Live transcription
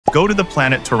go to the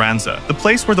planet Toranza, the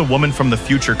place where the woman from the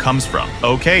future comes from.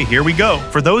 Okay, here we go.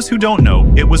 For those who don't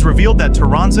know, it was revealed that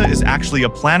Toranza is actually a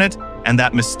planet and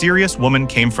that mysterious woman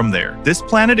came from there. This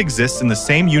planet exists in the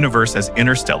same universe as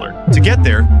Interstellar. To get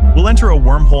there, we'll enter a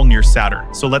wormhole near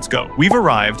Saturn, so let's go. We've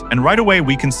arrived, and right away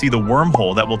we can see the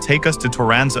wormhole that will take us to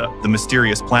Toranza, the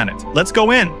mysterious planet. Let's go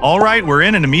in. All right, we're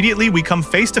in, and immediately we come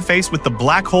face to face with the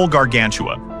black hole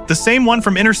Gargantua. The same one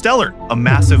from Interstellar, a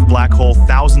massive black hole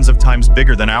thousands of times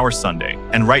bigger than our Sunday.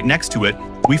 And right next to it,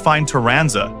 we find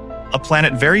Toranza, a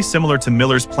planet very similar to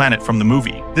Miller's planet from the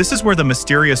movie. This is where the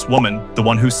mysterious woman, the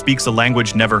one who speaks a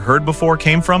language never heard before,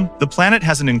 came from. The planet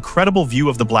has an incredible view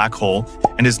of the black hole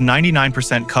and is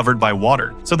 99% covered by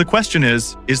water. So the question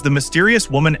is the mysterious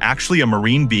woman actually a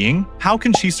marine being? How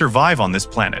can she survive on this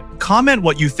planet? Comment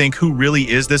what you think. Who really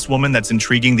is this woman that's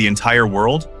intriguing the entire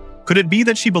world? Could it be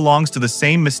that she belongs to the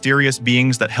same mysterious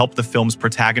beings that helped the film's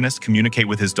protagonist communicate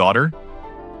with his daughter?